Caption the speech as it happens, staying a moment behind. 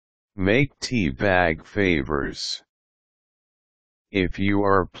Make tea bag favors. If you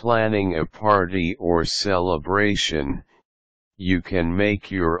are planning a party or celebration, you can make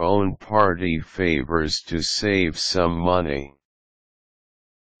your own party favors to save some money.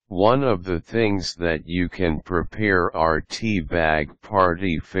 One of the things that you can prepare are tea bag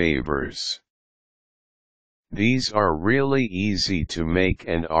party favors. These are really easy to make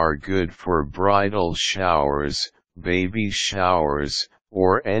and are good for bridal showers, baby showers,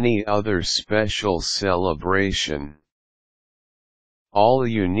 or any other special celebration. All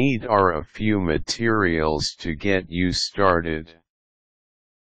you need are a few materials to get you started.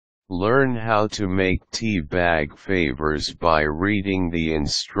 Learn how to make tea bag favors by reading the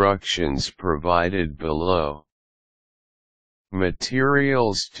instructions provided below.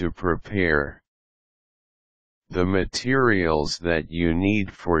 Materials to prepare. The materials that you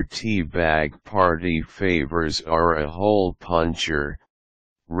need for tea bag party favors are a hole puncher,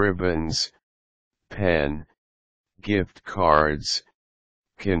 ribbons, pen, gift cards,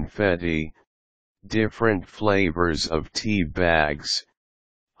 confetti, different flavors of tea bags,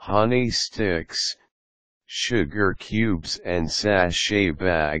 honey sticks, sugar cubes and sachet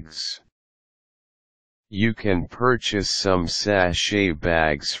bags. You can purchase some sachet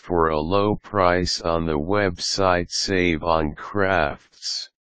bags for a low price on the website Save on Crafts.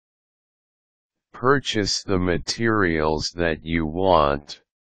 Purchase the materials that you want.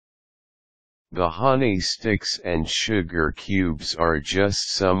 The honey sticks and sugar cubes are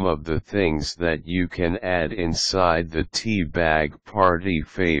just some of the things that you can add inside the tea bag party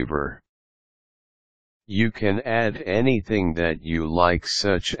favor. You can add anything that you like,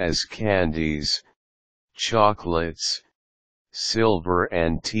 such as candies, chocolates, silver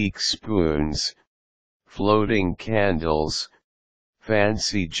antique spoons, floating candles,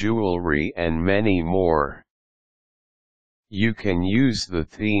 fancy jewelry and many more. You can use the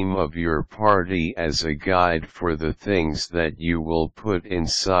theme of your party as a guide for the things that you will put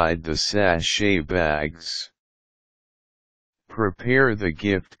inside the sachet bags. Prepare the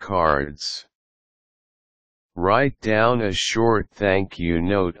gift cards. Write down a short thank you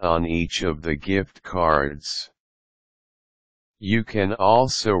note on each of the gift cards. You can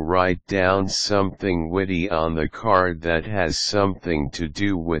also write down something witty on the card that has something to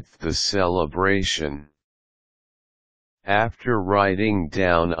do with the celebration. After writing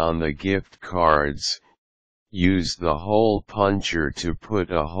down on the gift cards, use the hole puncher to put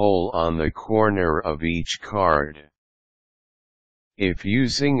a hole on the corner of each card. If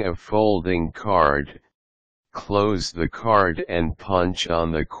using a folding card, close the card and punch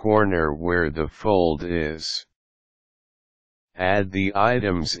on the corner where the fold is. Add the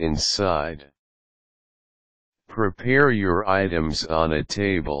items inside. Prepare your items on a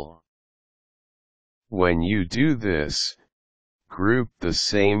table. When you do this, group the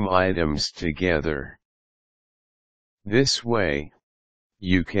same items together. This way,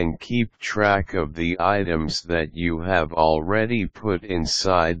 you can keep track of the items that you have already put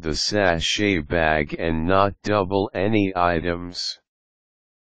inside the sachet bag and not double any items.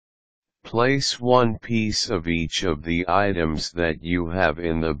 Place one piece of each of the items that you have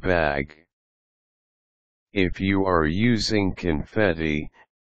in the bag. If you are using confetti,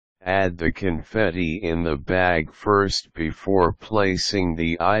 add the confetti in the bag first before placing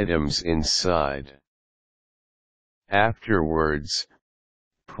the items inside. Afterwards,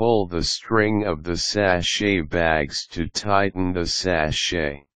 pull the string of the sachet bags to tighten the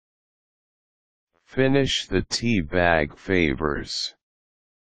sachet. Finish the tea bag favors.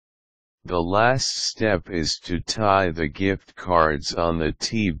 The last step is to tie the gift cards on the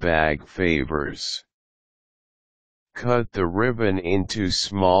tea bag favors. Cut the ribbon into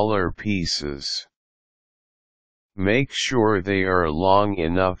smaller pieces. Make sure they are long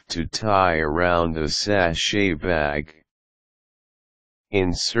enough to tie around the sachet bag.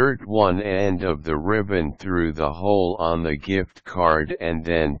 Insert one end of the ribbon through the hole on the gift card and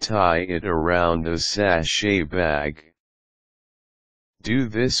then tie it around the sachet bag. Do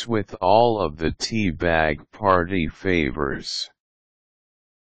this with all of the tea bag party favors.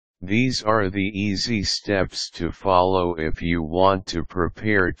 These are the easy steps to follow if you want to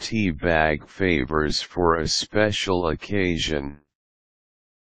prepare tea bag favors for a special occasion.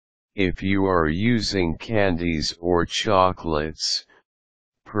 If you are using candies or chocolates,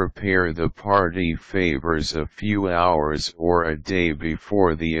 prepare the party favors a few hours or a day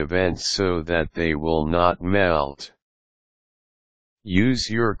before the event so that they will not melt. Use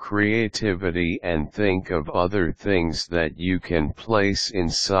your creativity and think of other things that you can place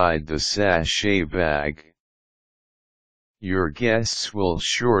inside the sachet bag. Your guests will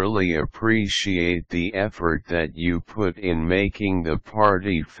surely appreciate the effort that you put in making the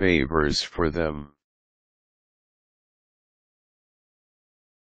party favors for them.